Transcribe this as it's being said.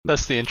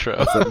That's the intro.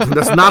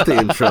 That's not the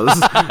intro.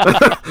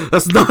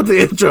 That's not the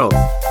intro.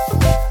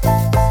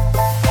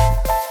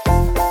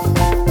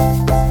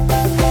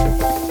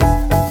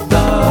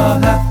 The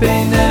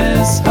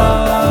happiness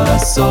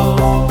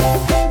hustle.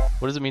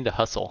 What does it mean to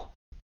hustle?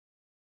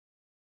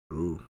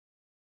 Ooh.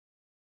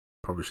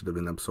 Probably should have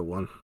been episode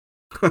 1.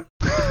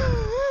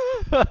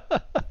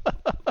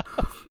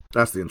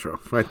 That's the intro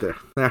right there.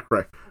 Yeah,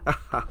 right.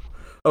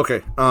 Okay.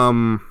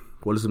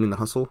 What does it mean to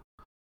hustle?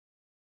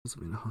 What does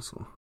it mean to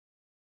hustle?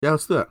 Yeah,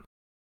 let's do that.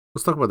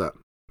 Let's talk about that.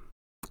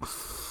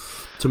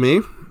 To me,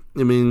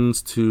 it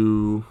means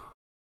to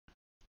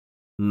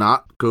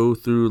not go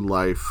through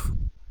life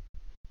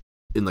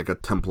in like a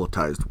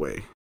templatized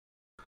way.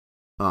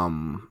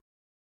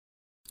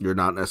 You're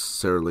not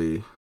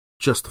necessarily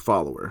just a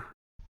follower.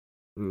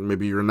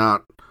 Maybe you're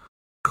not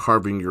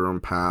carving your own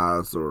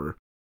paths or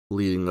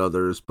leading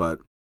others, but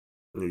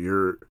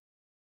you're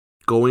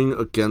going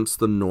against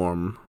the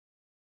norm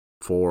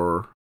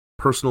for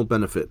personal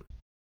benefit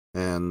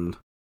and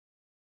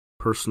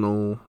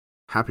personal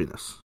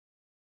happiness.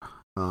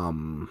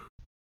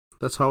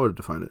 That's how I would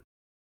define it.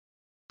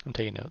 I'm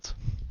taking notes.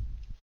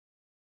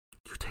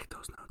 You take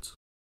those notes.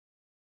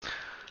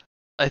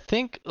 I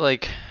think,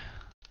 like,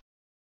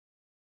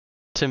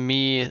 to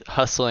me,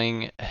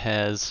 hustling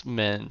has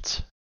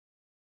meant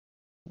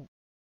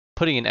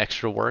putting in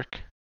extra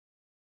work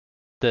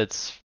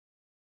that's,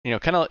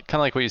 kind of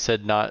like what you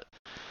said, not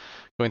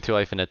going through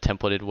life in a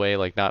templated way,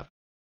 like not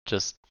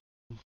just,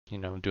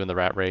 doing the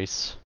rat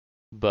race,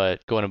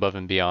 but going above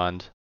and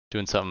beyond,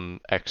 doing something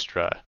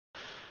extra.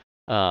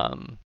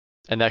 And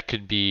that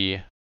could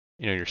be,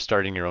 you're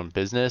starting your own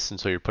business, and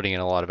so you're putting in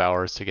a lot of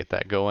hours to get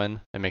that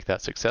going and make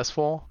that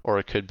successful. Or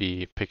it could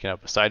be picking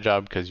up a side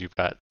job because you've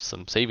got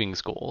some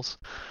savings goals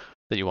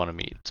that you want to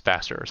meet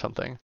faster or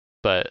something.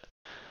 But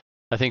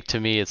I think to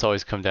me, it's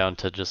always come down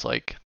to just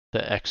like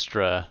the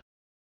extra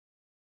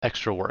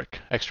work,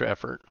 extra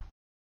effort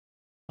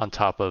on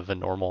top of a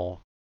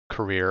normal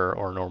career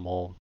or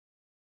normal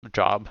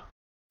job.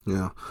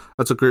 Yeah,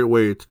 that's a great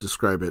way to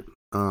describe it.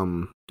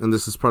 And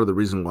this is part of the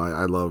reason why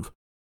I love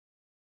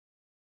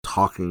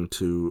talking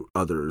to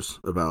others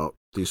about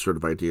these sort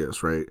of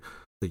ideas, right?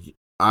 Like,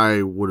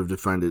 I would have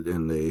defined it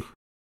in a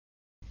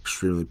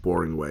extremely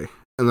boring way,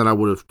 and then I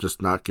would have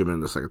just not given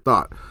it a second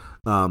thought.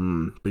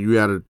 But you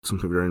added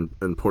something very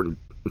important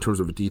in terms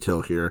of a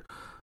detail here.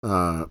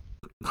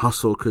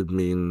 Hustle could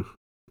mean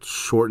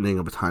shortening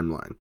of a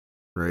timeline,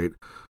 right?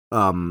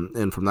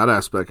 And from that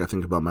aspect, I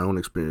think about my own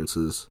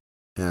experiences,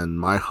 and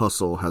my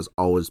hustle has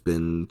always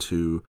been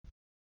to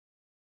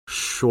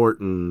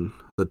shorten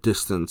the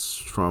distance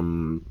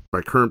from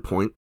my current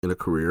point in a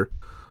career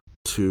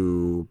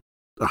to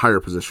a higher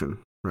position,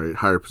 right?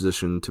 Higher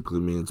position typically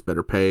means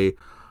better pay,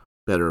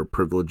 better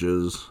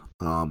privileges,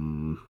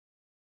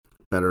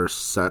 better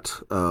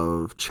set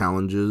of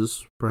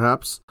challenges,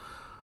 perhaps.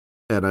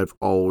 And I've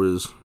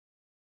always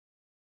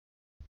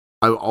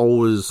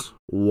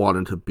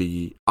wanted to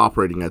be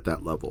operating at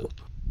that level.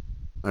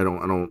 I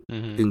don't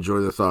enjoy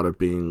the thought of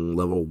being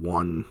level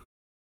 1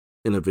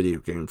 in a video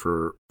game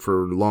for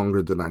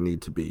longer than I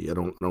need to be. I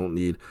don't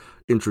need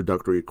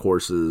introductory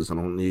courses. I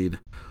don't need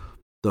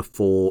the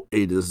full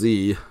A to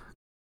Z.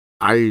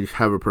 I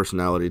have a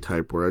personality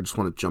type where I just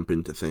want to jump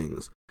into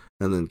things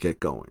and then get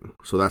going.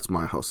 So that's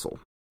my hustle.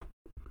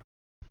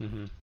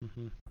 Yeah,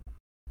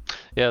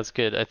 that's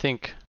good. I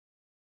think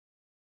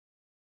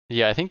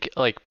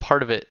like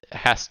part of it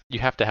you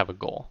have to have a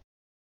goal.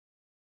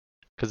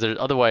 Because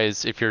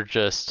otherwise, if you're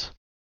just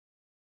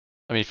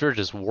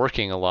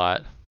working a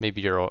lot,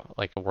 maybe you're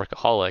like a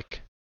workaholic,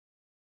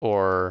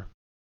 or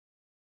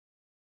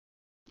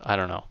I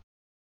don't know,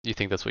 you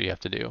think that's what you have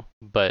to do.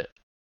 But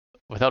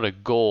without a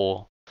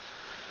goal,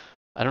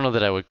 I don't know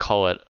that I would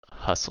call it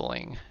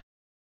hustling.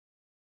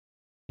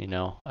 I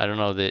don't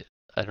know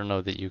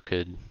that you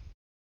could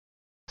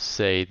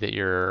say that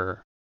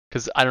you're,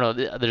 because I don't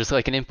know, there's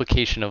like an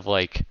implication of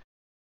like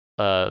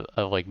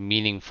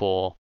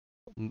meaningful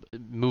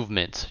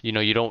movement.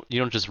 You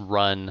don't just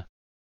run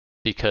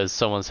because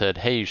someone said,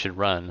 hey, you should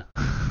run.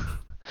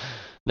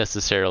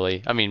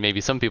 Necessarily. I mean, maybe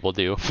some people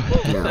do.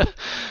 Yeah.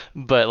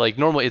 But like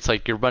normally it's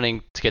like you're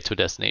running to get to a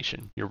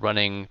destination. You're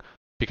running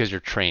because you're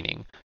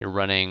training. You're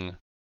running,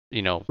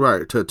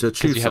 right, to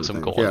achieve you have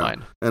something. some goal in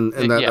mind. And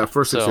that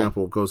first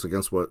example goes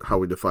against how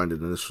we defined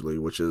it initially,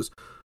 which is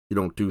you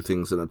don't do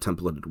things in a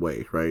templated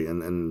way, right?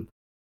 And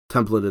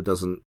templated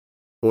doesn't,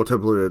 well,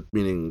 templated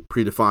meaning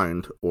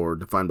predefined or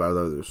defined by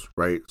others,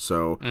 right?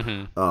 So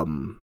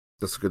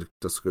that's a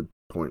good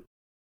point.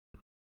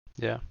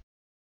 Yeah.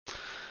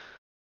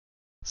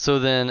 So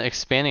then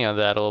expanding on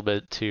that a little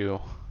bit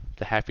to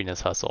the happiness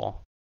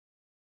hustle,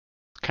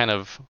 kind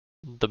of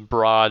the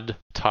broad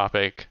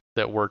topic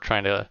that we're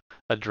trying to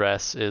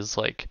address is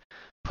like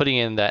putting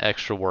in that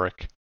extra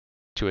work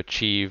to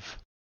achieve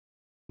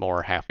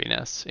more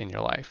happiness in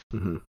your life.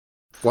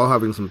 While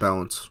having some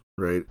balance,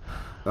 right?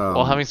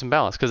 While having some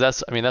balance, because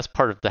that's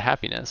part of the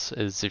happiness,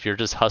 is if you're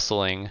just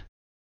hustling,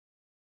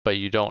 but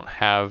you don't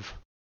have,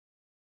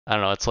 I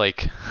don't know, it's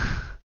like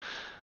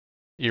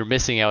you're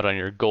missing out on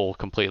your goal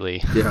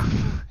completely Yeah.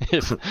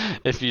 if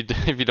if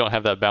you don't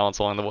have that balance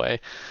along the way.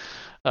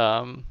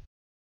 Um,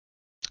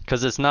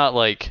 because it's not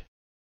like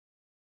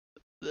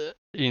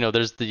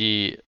there's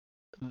the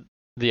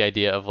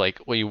idea of like,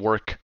 well, you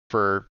work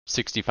for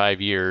 65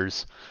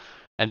 years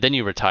and then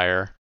you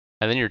retire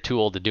and then you're too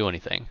old to do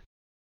anything.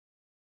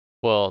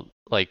 Well,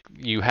 like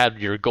you had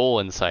your goal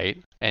in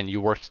sight and you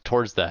worked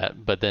towards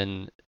that, but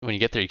then when you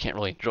get there, you can't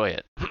really enjoy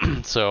it.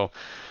 So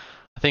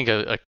I think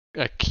a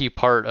key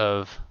part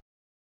of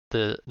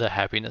the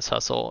happiness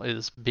hustle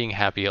is being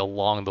happy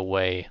along the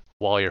way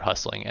while you're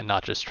hustling and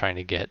not just trying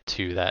to get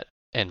to that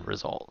end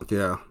result.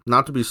 Yeah.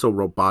 Not to be so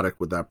robotic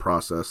with that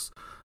process.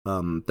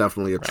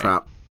 Definitely a Right.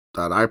 trap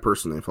that I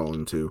personally fall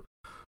into.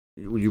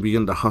 You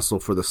begin to hustle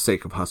for the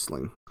sake of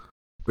hustling,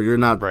 but you're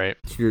not Right.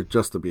 here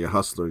just to be a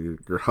hustler.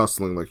 You're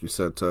hustling, like you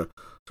said, to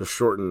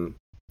shorten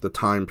the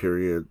time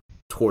period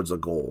towards a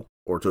goal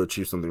or to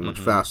achieve something much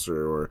Mhm.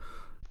 faster or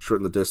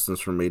shorten the distance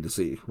from A to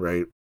Z,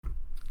 right?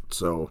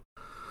 So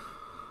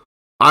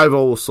I've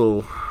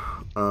also,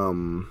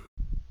 um,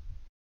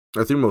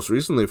 I think most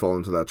recently fallen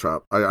into that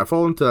trap. I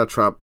fall into that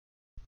trap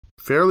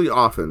fairly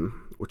often,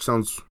 which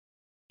sounds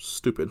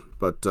stupid,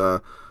 but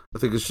I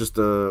think it's just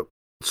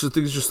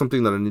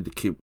something that I need to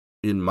keep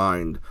in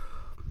mind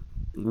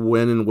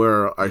when and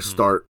where I Mhm.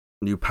 start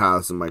new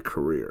paths in my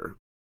career.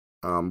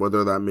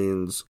 Whether that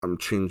means I'm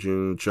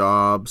changing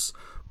jobs,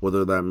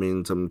 whether that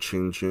means I'm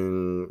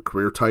changing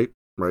career type,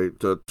 right,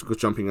 to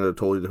jumping in a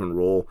totally different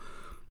role.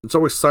 It's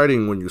always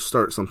exciting when you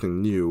start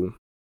something new,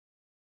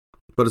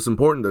 but it's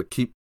important to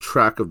keep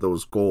track of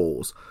those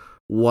goals,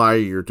 why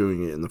you're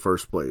doing it in the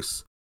first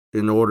place,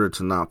 in order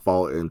to not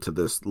fall into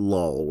this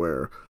lull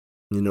where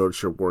you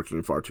notice you're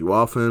working far too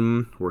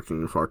often,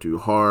 working far too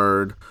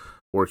hard,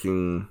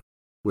 working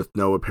with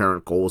no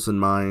apparent goals in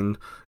mind.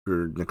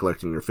 You're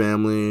neglecting your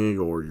family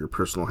or your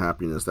personal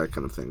happiness, that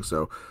kind of thing.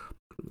 So,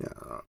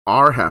 yeah,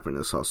 our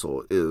happiness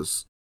hustle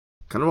is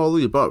kind of all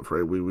the above,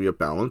 right? We have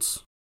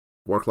balance,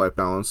 work life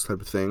balance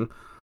type of thing.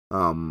 We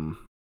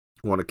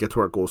want to get to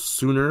our goals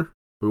sooner.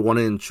 We want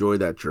to enjoy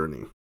that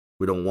journey.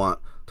 We don't want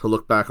to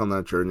look back on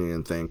that journey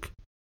and think,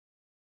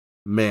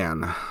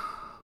 man,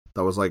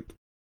 that was like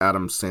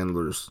Adam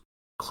Sandler's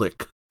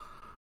Click,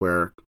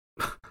 where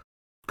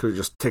could have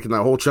just taken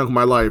that whole chunk of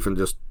my life and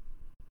just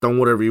done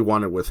whatever you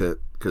wanted with it.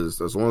 Because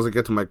as long as I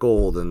get to my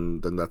goal, then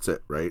that's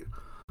it, right?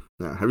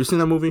 Yeah. Have you seen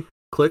that movie,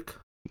 Click?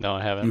 No,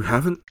 I You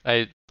haven't.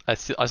 haven't? I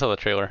saw the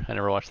trailer. I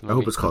never watched the I hope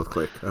movie. it's called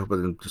Click. I hope I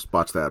didn't just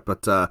botch that.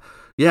 But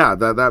yeah,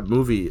 that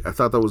movie, I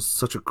thought that was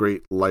such a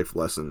great life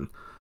lesson.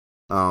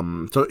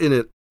 So in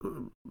it,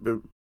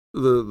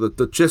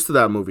 the gist of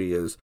that movie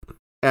is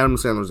Adam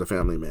Sandler's a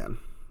family man,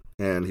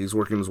 and he's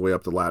working his way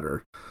up the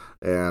ladder.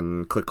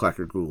 And click clack,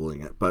 you're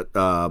googling it, but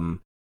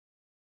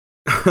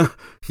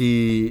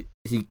he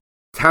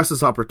has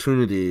this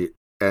opportunity,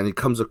 and he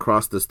comes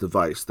across this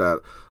device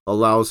that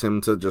allows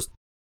him to just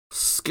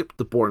skip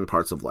the boring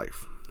parts of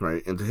life,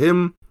 right? And to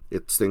him,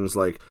 it's things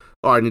like,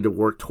 oh, I need to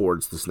work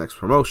towards this next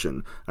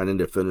promotion. I need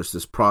to finish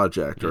this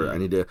project, or I Mm.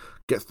 need to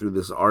get through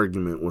this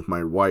argument with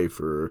my wife,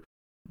 or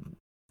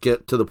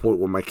get to the point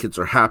where my kids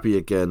are happy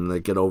again and they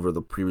get over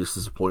the previous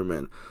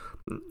disappointment.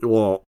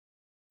 Well,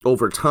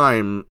 over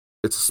time,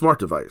 it's a smart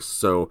device.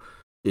 So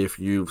if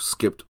you've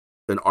skipped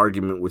an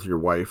argument with your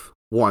wife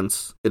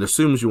once, it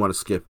assumes you want to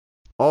skip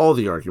all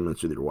the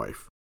arguments with your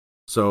wife.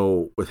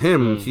 So with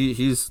him, Mm.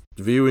 he's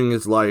viewing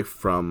his life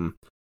from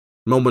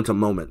moment to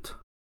moment,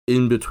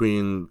 in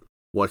between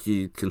what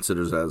he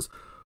considers as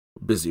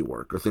busy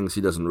work or things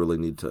he doesn't really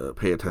need to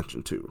pay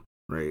attention to,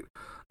 right?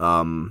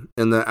 And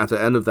then at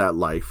the end of that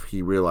life,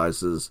 he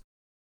realizes,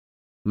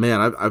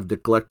 man, I've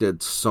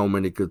neglected so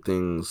many good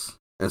things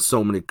and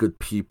so many good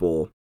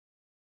people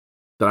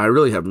that I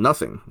really have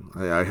nothing.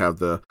 I have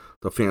the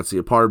fancy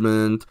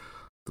apartment,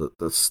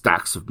 the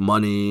stacks of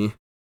money,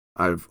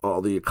 I've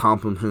all the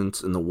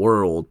accomplishments in the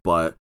world,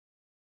 but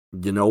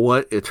you know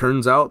what? It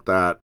turns out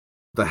that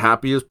the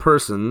happiest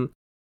person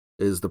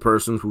is the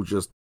person who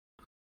just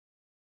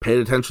paid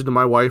attention to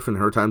my wife in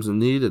her times of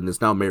need and is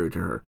now married to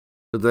her.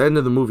 At the end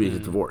of the movie, he's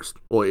Mm. divorced.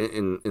 Well,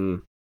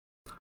 in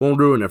won't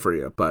ruin it for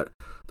you, but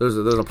there's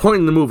a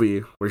point in the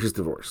movie where she's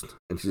divorced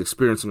and she's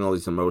experiencing all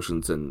these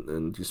emotions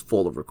and she's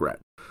full of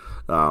regret.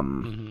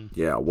 Mhm.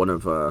 Yeah, one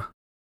of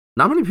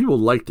not many people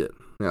liked it.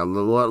 Yeah, a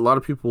lot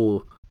of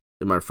people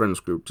in my friends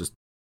group just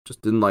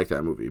didn't like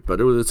that movie,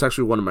 but it's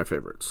actually one of my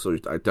favorites. So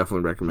I definitely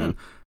Hmm. recommend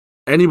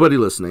anybody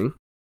listening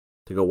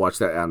to go watch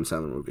that Adam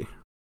Sandler movie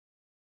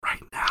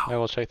right I now.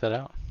 will check that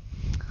out.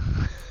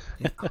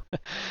 Yeah.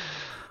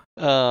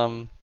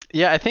 um.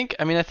 Yeah, I think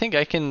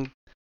I can.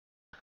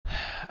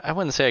 I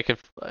wouldn't say I could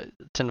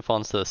tend to fall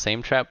into the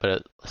same trap,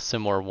 but a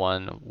similar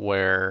one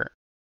where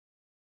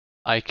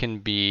I can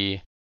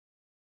be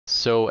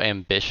so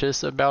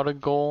ambitious about a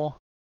goal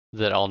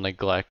that I'll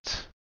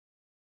neglect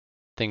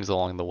things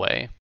along the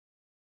way.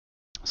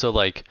 So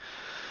like,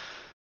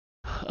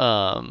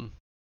 um,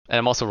 and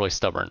I'm also really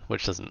stubborn,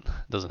 which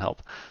doesn't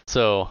help.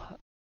 So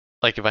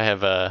like if I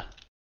have a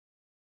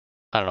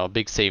I don't know a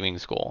big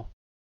savings goal,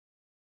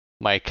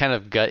 my kind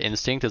of gut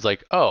instinct is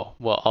like, oh,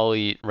 well, I'll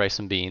eat rice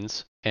and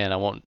beans, and I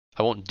won't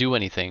do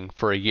anything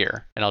for a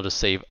year, and I'll just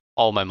save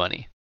all my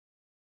money.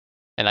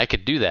 And I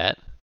could do that,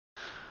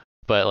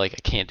 but like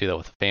I can't do that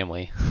with a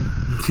family.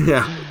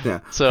 Yeah, yeah.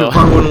 So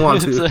I wouldn't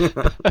want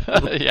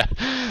to. yeah.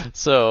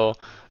 So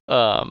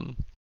um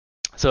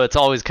so it's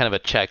always kind of a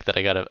check that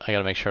I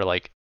gotta make sure,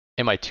 like,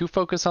 am I too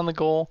focused on the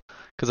goal?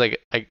 Because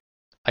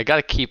I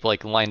gotta keep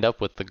like lined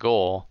up with the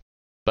goal,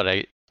 but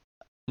I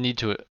need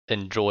to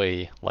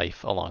enjoy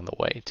life along the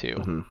way too,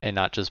 Hmm. and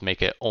not just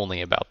make it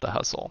only about the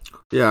hustle.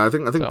 Yeah, I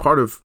think So part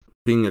of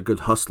being a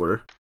good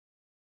hustler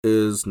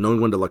is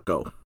knowing when to let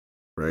go,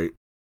 right?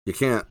 You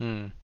can't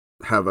hmm,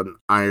 have an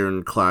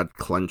ironclad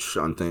clench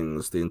on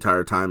things the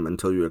entire time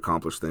until you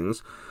accomplish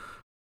things.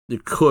 You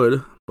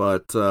could,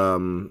 but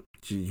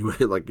you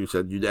like you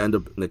said, you'd end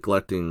up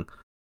neglecting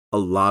a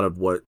lot of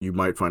what you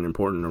might find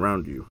important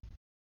around you.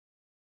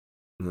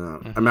 Yeah,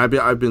 I mean,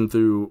 mm-hmm. I've been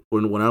through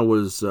when I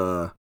was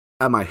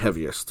at my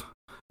heaviest.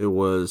 It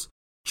was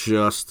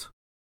just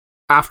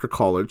after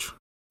college,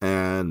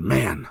 and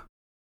man,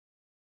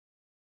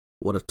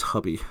 what a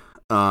tubby.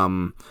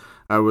 Um,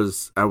 I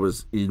was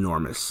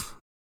enormous,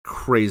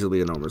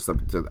 crazily enormous.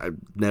 I've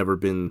never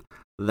been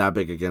that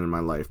big again in my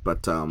life,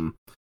 but and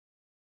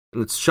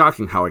it's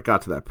shocking how I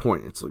got to that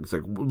point. It's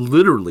like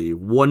literally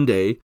one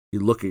day you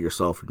look at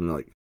yourself and you're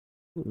like,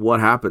 what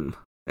happened?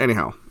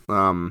 Anyhow,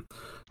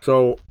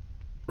 so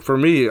for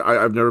me,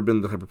 I've never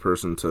been the type of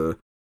person to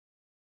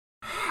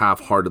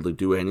half-heartedly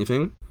do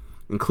anything,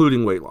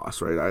 including weight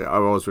loss. Right? I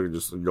always figured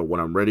just when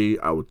I'm ready,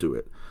 I would do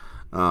it.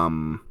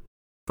 Um,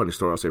 Funny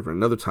story I'll say for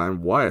another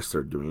time why I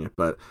started doing it,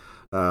 but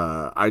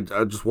I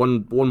just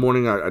one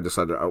morning I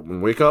decided when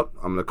I wake up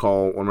I'm gonna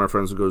call one of my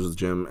friends who goes to the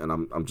gym and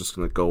I'm just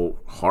gonna go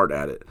hard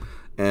at it.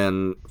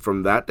 And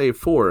from that day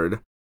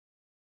forward,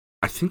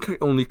 I think I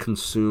probably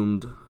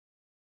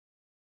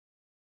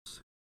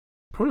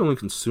only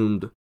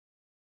consumed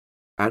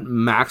at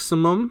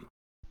maximum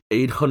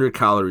 800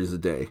 calories a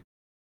day.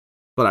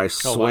 But I Oh wow,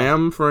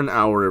 swam for an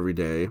hour every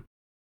day,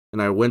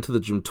 and I went to the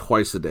gym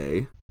twice a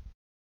day,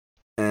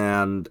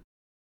 and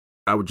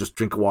I would just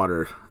drink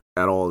water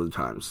at all the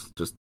times.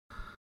 Just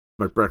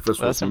my breakfast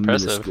well, was that's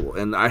impressive. minuscule,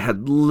 and I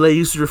had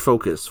laser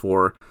focus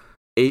for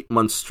 8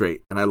 months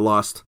straight, and I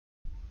lost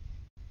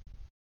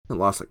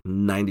like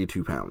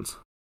 92 pounds.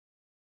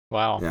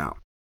 Wow, Yeah,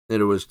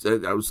 and I was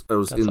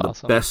that's in the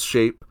awesome. best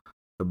shape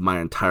of my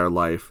entire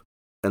life,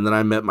 and then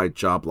I met my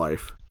job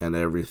life, and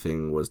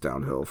everything was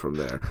downhill from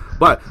there.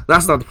 But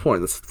that's not the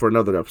point. That's for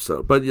another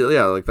episode. But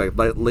yeah, like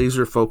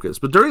laser focus.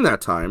 But during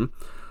that time,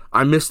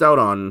 I missed out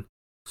on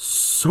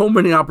so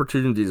many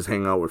opportunities to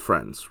hang out with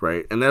friends,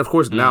 right? And then of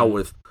course now Mm,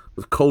 with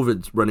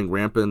COVID running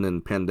rampant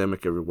and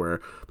pandemic everywhere,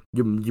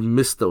 you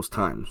miss those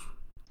times.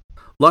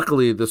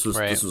 Luckily, this was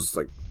right. this was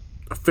like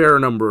a fair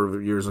number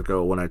of years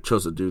ago when I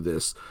chose to do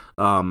this.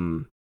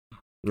 Um,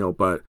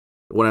 but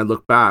when I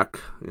look back,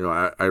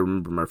 I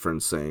remember my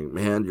friends saying,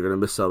 "Man, you're gonna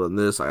miss out on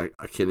this. I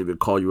can't even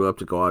call you up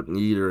to go out and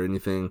eat or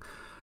anything."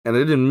 And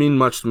it didn't mean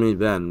much to me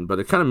then, but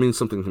it kind of means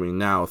something to me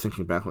now,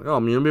 thinking back, like, oh,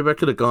 maybe I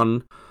could have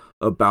gone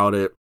about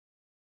it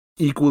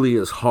equally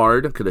as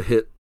hard, could have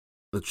hit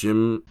the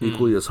gym Hmm.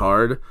 equally as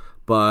hard,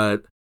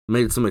 but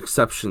made some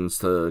exceptions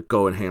to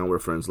go and hang out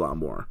with friends a lot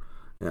more.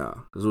 Yeah,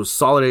 because it was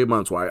solid 8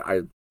 months where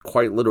I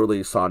quite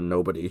literally saw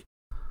nobody.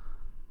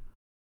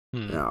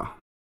 Hmm. Yeah,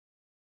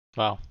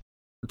 Wow.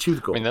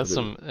 achieved the I mean, goal. I that's did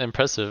it. some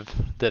impressive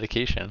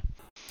dedication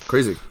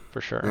Crazy.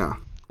 for sure. Yeah,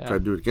 try Yeah. to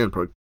do it again.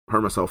 Probably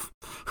hurt myself.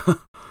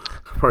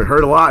 Probably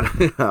hurt a lot.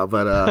 Yeah,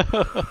 but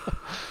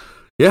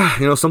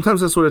yeah,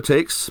 sometimes that's what it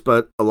takes.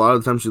 But a lot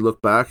of times you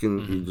look back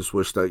and you Hmm. just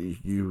wish that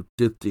you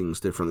did things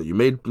differently. You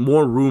made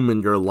more room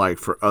in your life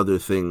for other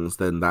things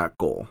than that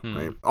goal. Hmm.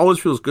 Right? Always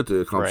feels good to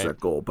accomplish Right. that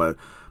goal, but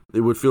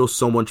it would feel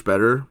so much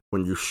better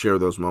when you share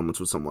those moments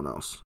with someone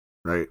else.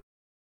 Right?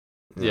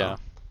 Yeah. Yeah.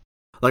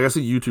 Like I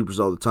see YouTubers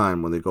all the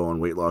time when they go on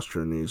weight loss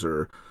journeys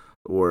or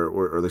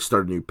they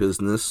start a new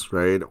business,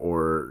 right?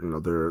 Or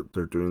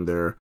they're doing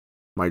their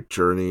my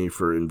journey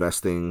for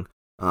investing,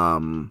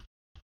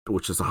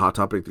 which is a hot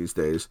topic these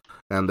days,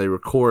 and they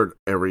record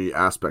every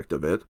aspect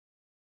of it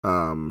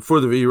for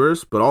the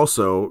viewers, but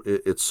also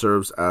it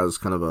serves as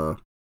kind of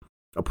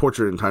a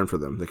portrait in time for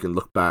them. They can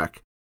look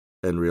back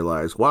and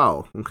realize,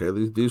 wow, okay,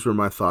 these were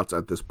my thoughts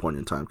at this point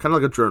in time, kind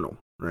of like a journal,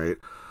 right?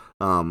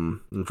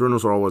 And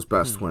journals are always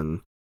best Hmm.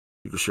 when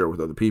you can share it with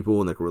other people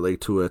and they can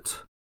relate to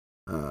it,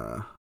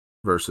 uh,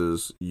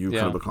 versus you kind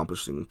Yeah. of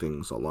accomplishing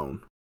things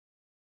alone.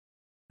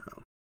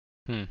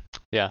 Hmm.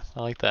 Yeah.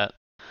 I like that.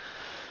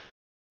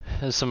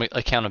 There's some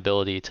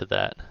accountability to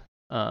that,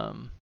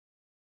 um,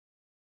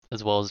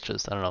 as well as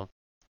just, I don't know,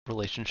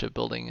 relationship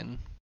building and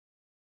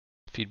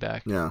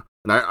feedback. Yeah,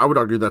 and I would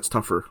argue that's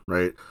tougher,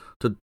 right?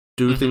 To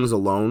do Hmm. things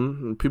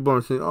alone. People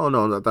are saying, "Oh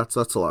no, that's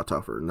a lot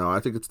tougher." No, I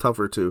think it's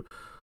tougher to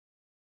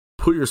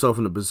put yourself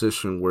in a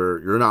position where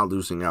you're not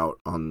losing out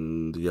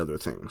on the other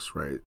things,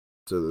 right?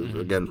 So Hmm.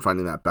 again,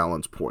 finding that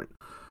balance point,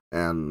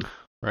 and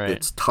Right.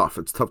 it's tough.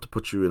 It's tough to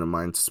put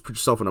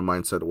yourself in a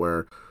mindset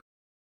where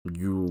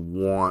you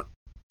want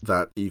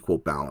that equal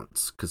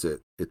balance because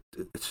it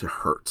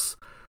hurts.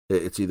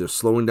 It's either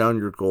slowing down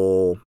your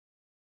goal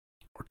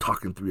or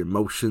talking through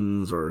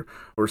emotions or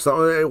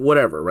something,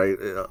 whatever, right?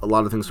 A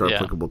lot of things are Yeah.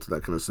 applicable to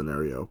that kind of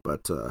scenario,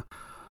 but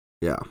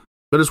yeah,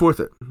 but it's worth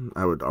it.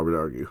 I would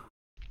argue.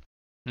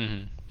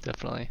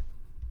 Definitely.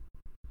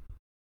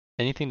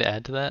 Anything to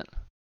add to that?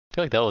 I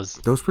feel like that was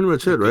That was pretty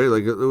much a it, right?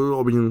 good. Like,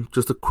 I mean,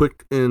 just a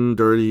quick and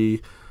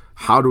dirty.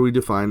 How do we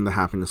define the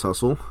happiness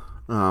hustle?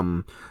 I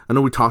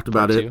know we talked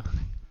about Part it. two.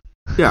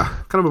 Yeah,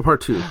 kind of a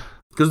part two,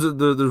 because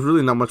there's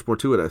really not much more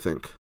to it, I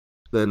think,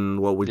 than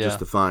what we just Yeah.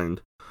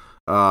 defined.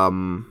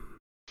 Um,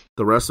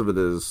 the rest of it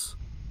is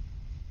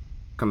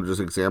kind of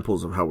just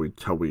examples of how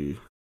we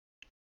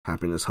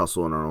happiness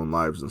hustle in our own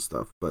lives and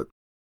stuff. But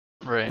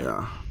Right.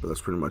 yeah, but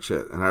that's pretty much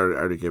it. And I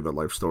already gave a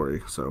life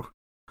story, so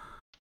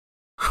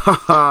You know,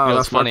 it's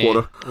that's my funny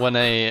quota.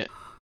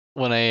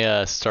 when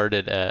I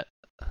started at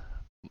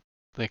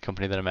the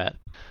company that I'm at,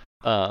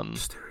 um,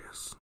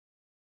 Mysterious.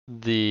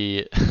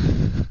 the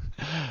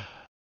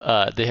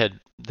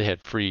they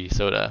had free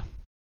soda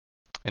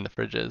in the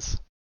fridges,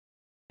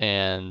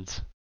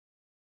 and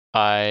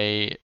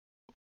I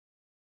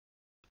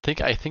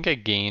think I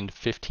gained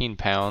 15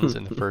 pounds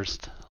in the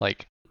first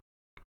like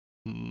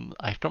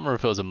I don't remember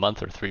if it was a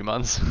month or 3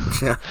 months,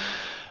 Yeah,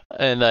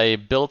 and I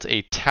built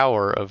a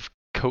tower of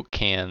Coke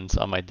cans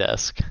on my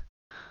desk.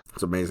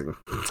 it's amazing.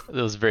 It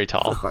was very Oh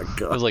tall. my It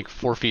god, was like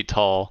 4 feet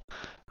tall,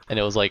 and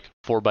it was like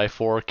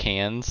 4x4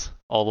 cans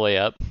all the way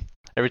up.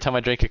 Every time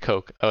I drank a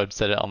Coke, I would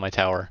set it on my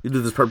tower. you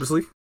did this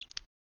purposely?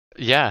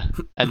 Yeah,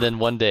 and then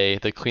one day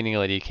the cleaning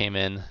lady came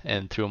in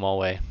and threw them all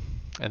away,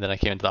 and then I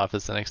came into the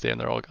office the next day and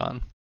they're all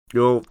gone.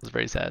 Yo, It was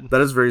very sad.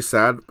 that is very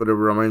sad, but it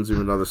reminds me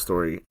of another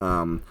story.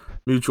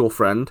 Mutual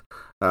friend.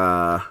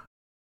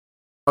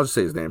 I'll just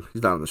say his name.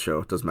 He's not on the show.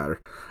 It doesn't matter.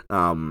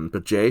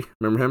 But Jay,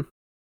 remember him?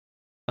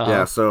 Yeah. Uh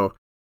huh. So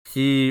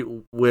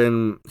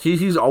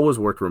he's always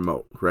worked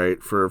remote,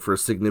 right, for a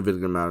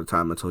significant amount of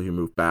time until he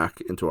moved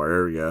back into our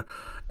area,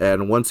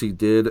 and once he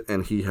did,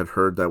 and he had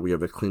heard that we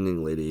have a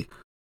cleaning lady,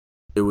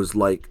 it was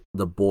like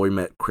the boy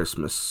met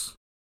Christmas.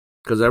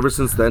 Because ever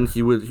since then,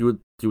 he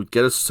would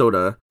get a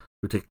soda, he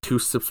would take 2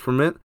 sips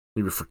from it, and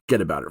he would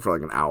forget about it for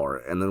like an hour,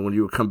 and then when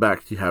you would come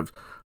back, he'd have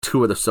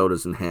 2 of the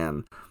sodas in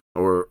hand,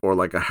 or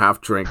like a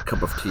half drank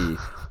cup of tea,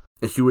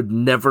 and he would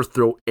never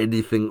throw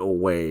anything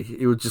away.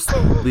 He would just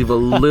leave a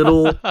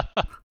little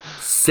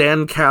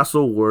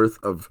sandcastle worth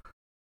of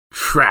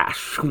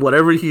trash,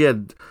 whatever he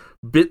had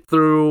bit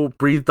through,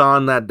 breathed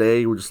on that day.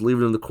 He would just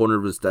leave it in the corner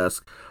of his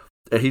desk,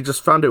 and he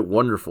just found it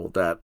wonderful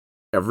that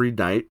every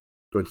night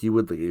when he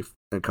would leave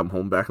and come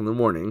home back in the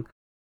morning,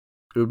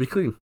 it would be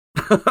clean.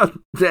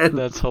 And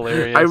That's I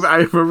hilarious.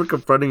 remember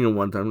confronting him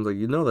one time. I was like,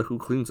 you know that who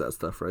cleans that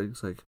stuff, right?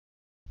 He's like,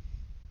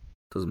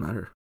 doesn't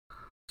matter.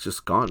 It's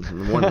just gone in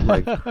the morning.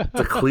 Like, it's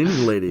a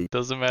cleaning lady.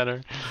 Doesn't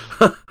matter.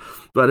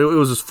 But it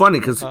was just funny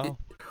because Oh.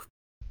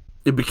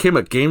 it became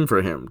a game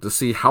for him to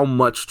see how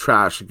much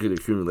trash he could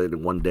accumulate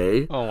in one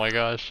day Oh my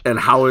gosh. and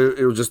how it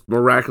would just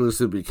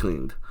miraculously be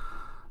cleaned.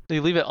 Did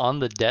you leave it on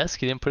the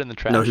desk? You didn't put it in the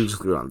trash? No, he would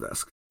just leave it on the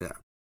desk. Yeah.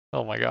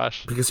 Oh my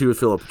gosh. Because he would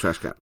fill up the trash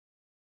can.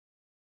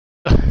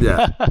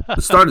 Yeah.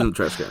 It started in the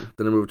trash can,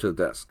 then it moved to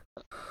the desk.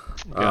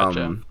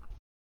 Gotcha.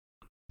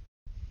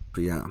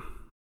 But yeah.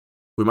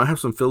 We might have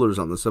some fillers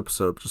on this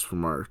episode just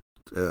from our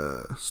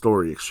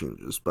story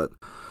exchanges, but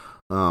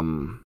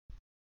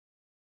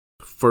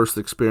first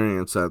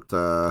experience at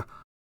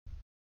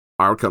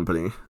our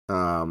company,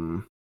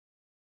 that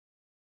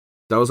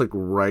was like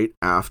right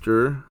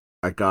after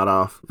I got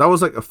off. That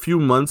was like a few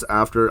months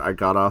after I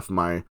got off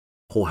my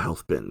whole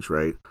health binge,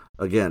 right?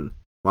 Again,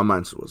 my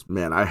mindset was,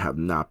 man, I have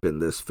not been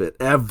this fit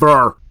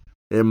ever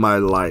in my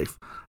life.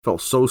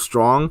 Felt so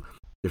strong.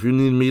 If you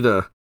need me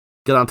to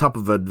get on top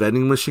of a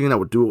vending machine, I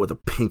would do it with a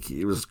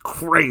pinky. It was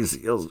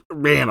crazy. I was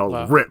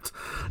Wow. ripped.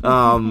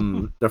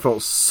 That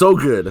felt so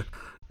good.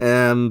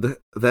 And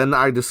then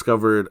I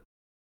discovered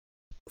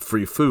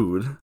free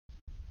food,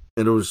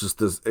 and it was just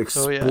this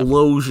Oh yeah.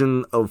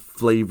 explosion of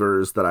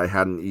flavors that I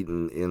hadn't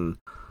eaten in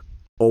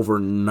over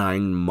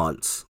 9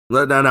 months.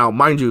 Now,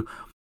 mind you,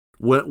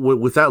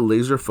 with that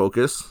laser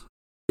focus,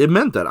 it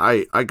meant that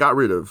I got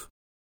rid of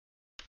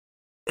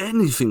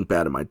anything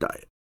bad in my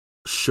diet,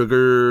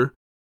 sugar,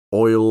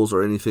 oils,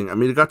 or anything. I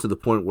mean, it got to the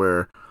point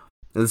where,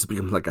 and this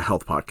becomes like a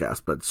health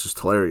podcast, but it's just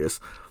hilarious.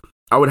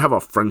 I would have a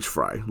French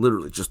fry,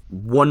 literally just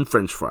one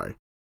French fry,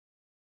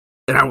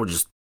 and it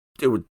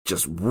would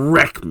just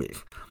wreck me.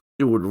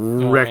 It would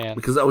wreck man.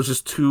 because I was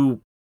just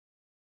too.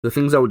 The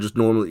things I would just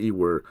normally eat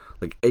were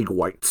like egg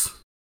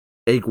whites,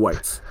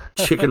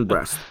 chicken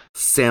breast,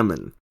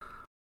 salmon,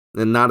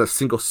 and not a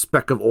single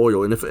speck of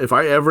oil. And if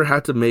I ever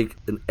had to make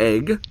an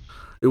egg,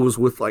 it was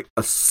with like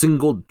a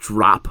single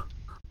drop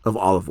of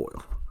olive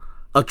oil.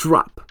 A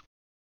drop.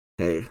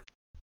 Okay.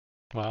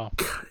 Wow.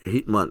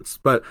 8 months.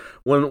 But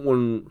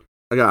when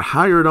I got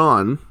hired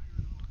on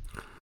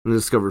and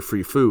discovered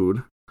free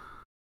food,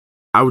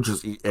 I would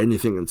just eat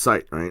anything in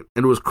sight, right?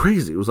 And it was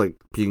crazy. It was like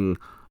being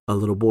a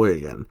little boy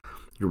again.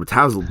 your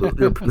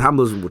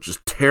metabolism would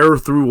just tear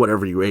through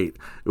whatever you ate.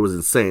 It was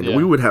insane. Yeah. And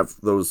we would have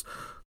those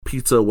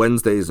pizza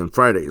Wednesdays and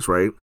Fridays,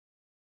 right?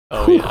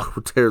 Oh yeah.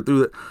 Would tear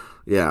through it.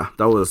 Yeah,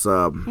 that was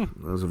a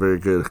very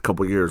good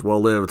couple years.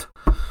 Well lived.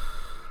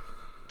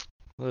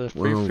 The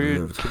free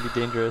food can be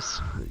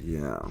dangerous.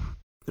 Yeah,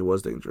 it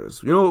was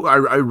dangerous. You know,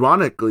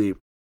 ironically, it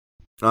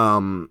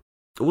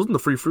wasn't the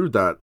free food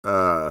that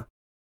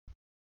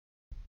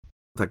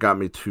got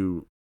me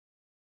to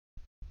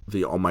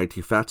the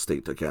almighty fat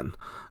state again.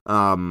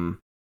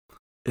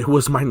 It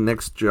was my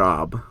next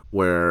job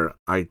where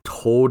I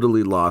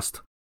totally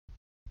lost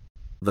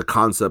the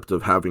concept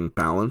of having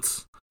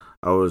balance.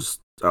 I was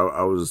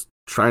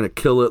trying to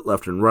kill it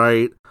left and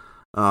right.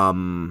 I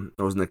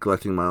was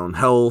neglecting my own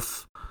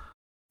health.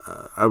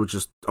 I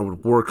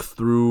would work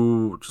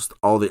through just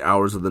all the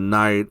hours of the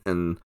night,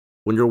 and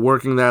when you're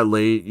working that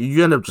late,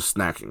 you end up just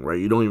snacking, right?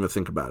 You don't even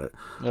think about it.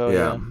 Oh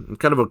yeah.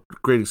 Kind of a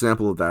great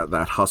example of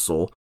that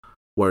hustle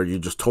where you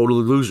just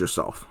totally lose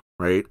yourself,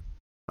 right?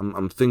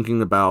 I'm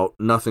thinking about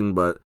nothing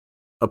but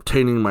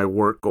obtaining my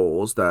work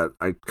goals that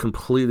I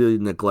completely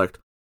neglect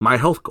my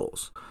health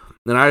goals.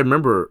 And I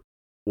remember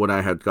when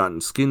I had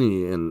gotten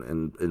skinny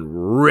and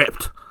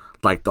ripped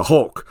like the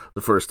Hulk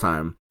the first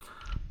time,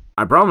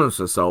 I promised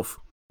myself,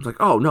 I was like,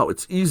 oh no,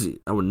 it's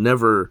easy. I would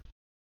never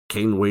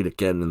gain weight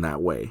again in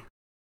that way.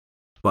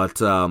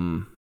 But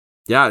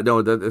yeah,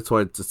 no, that's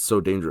why it's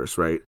so dangerous,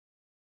 right?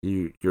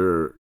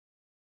 Your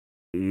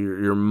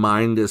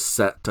mind is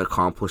set to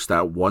accomplish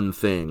that one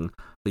thing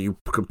that you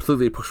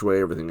completely push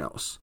away everything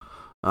else.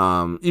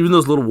 Even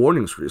those little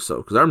warnings for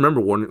yourself, because I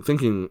remember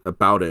thinking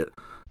about it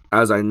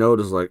as I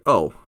noticed, like,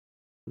 oh,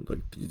 like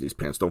these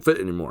pants don't fit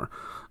anymore.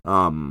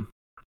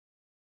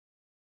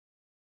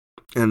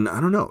 And I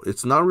don't know,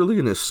 it's not really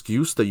an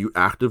excuse that you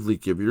actively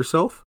give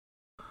yourself.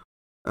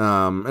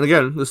 And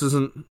again, this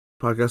isn't a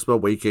podcast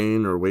about weight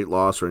gain or weight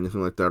loss or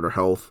anything like that or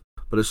health,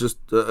 but it's just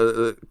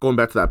going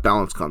back to that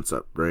balance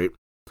concept, right?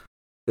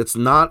 It's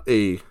not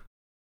a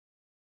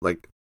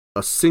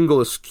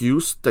single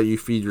excuse that you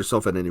feed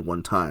yourself at any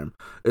one time.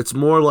 It's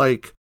more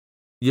like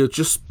you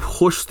just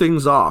push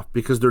things off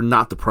because they're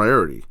not the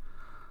priority.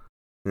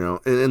 You know,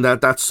 and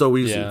that's so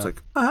easy. Yeah. It's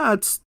like,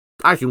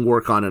 I can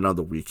work on it on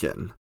the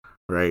weekend,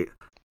 right?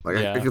 Like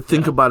I can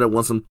think about it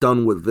once I'm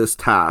done with this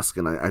task,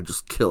 and I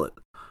just kill it,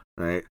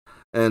 right?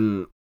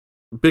 And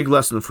big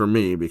lesson for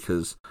me,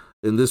 because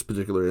in this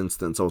particular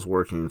instance, I was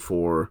working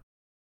for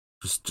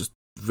just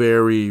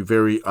very,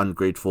 very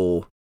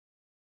ungrateful,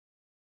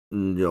 you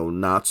know,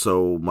 not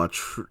so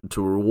much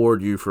to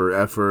reward you for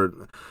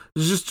effort.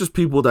 It's just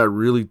people that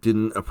really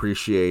didn't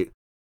appreciate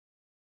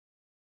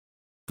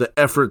the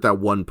effort that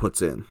one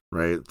puts in,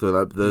 right?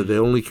 They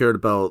only cared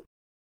about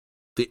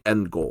the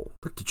end goal.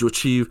 Like, did you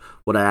achieve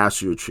what I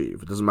asked you to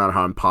achieve? It doesn't matter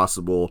how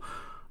impossible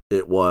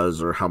it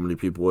was or how many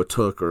people it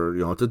took, or,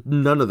 you know,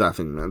 none of that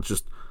thing, man. It's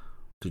just,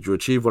 did you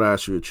achieve what I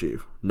asked you to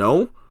achieve?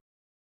 No?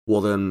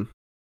 Well, then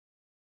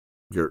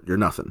you're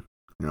nothing,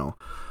 you know?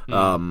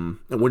 And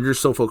when you're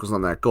so focused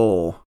on that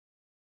goal,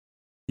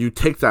 you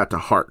take that to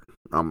heart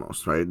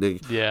almost, right?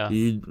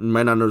 You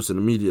might not notice it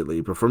immediately,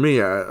 but for me,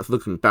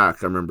 looking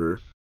back, I remember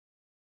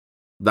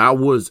that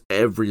was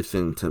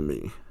everything to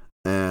me.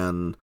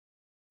 And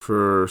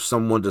for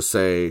someone to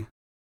say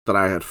that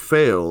I had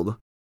failed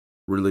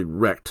really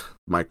wrecked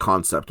my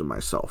concept of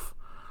myself.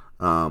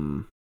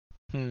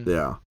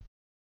 Yeah.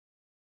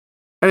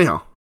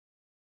 Anyhow,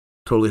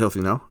 totally healthy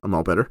now. I'm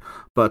all better.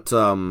 But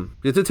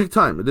it did take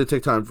time. It did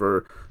take time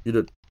for you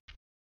to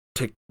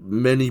take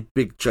many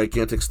big,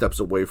 gigantic steps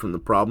away from the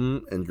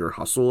problem and your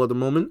hustle at the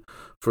moment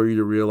for you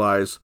to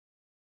realize,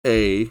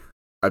 A,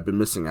 I've been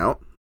missing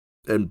out,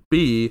 and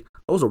B,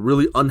 that was a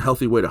really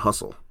unhealthy way to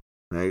hustle,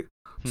 right?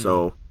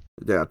 So,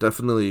 yeah,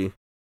 definitely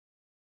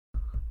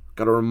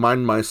got to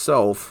remind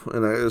myself,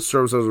 and it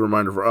serves as a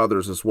reminder for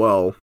others as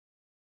well.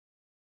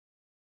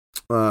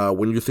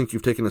 When you think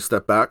you've taken a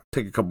step back,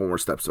 take a couple more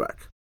steps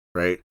back,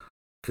 right?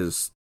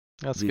 Because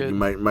you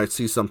might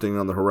see something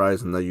on the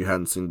horizon that you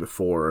hadn't seen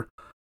before,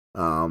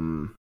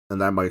 and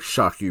that might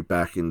shock you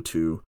back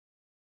into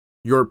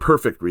your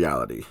perfect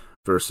reality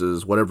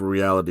versus whatever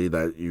reality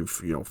that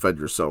you've fed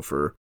yourself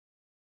for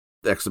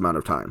X amount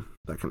of time,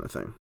 that kind of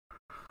thing.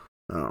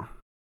 Oh.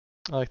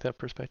 I like that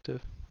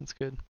perspective. That's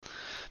good. I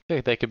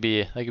think that could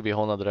be a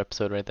whole nother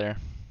episode right there.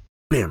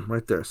 Bam,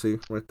 right there. See,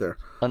 right there.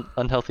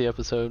 Unhealthy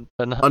episode.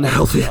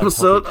 Unhealthy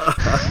episode.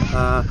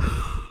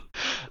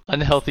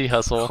 Unhealthy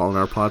hustle. Calling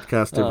our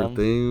podcast different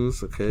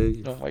things.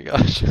 Okay. Oh my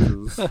gosh.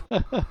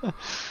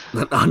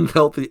 An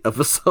unhealthy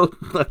episode.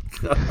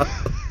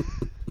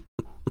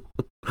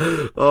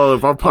 Oh,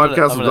 if our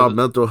podcast was about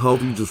mental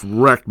health, you just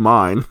wrecked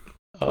mine.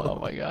 Oh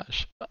my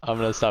gosh. I'm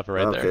going to stop it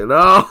right there. Okay,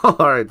 no.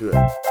 All right, do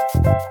it.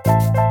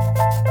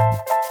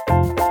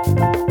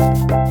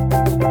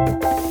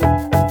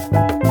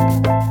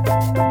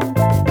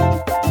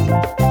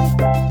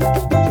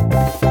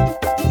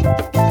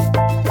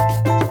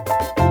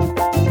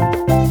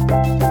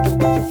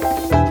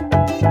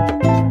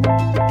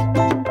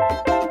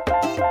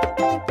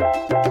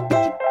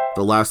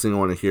 The last thing I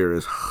want to hear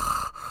is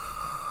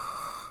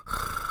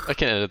I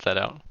can edit that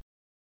out.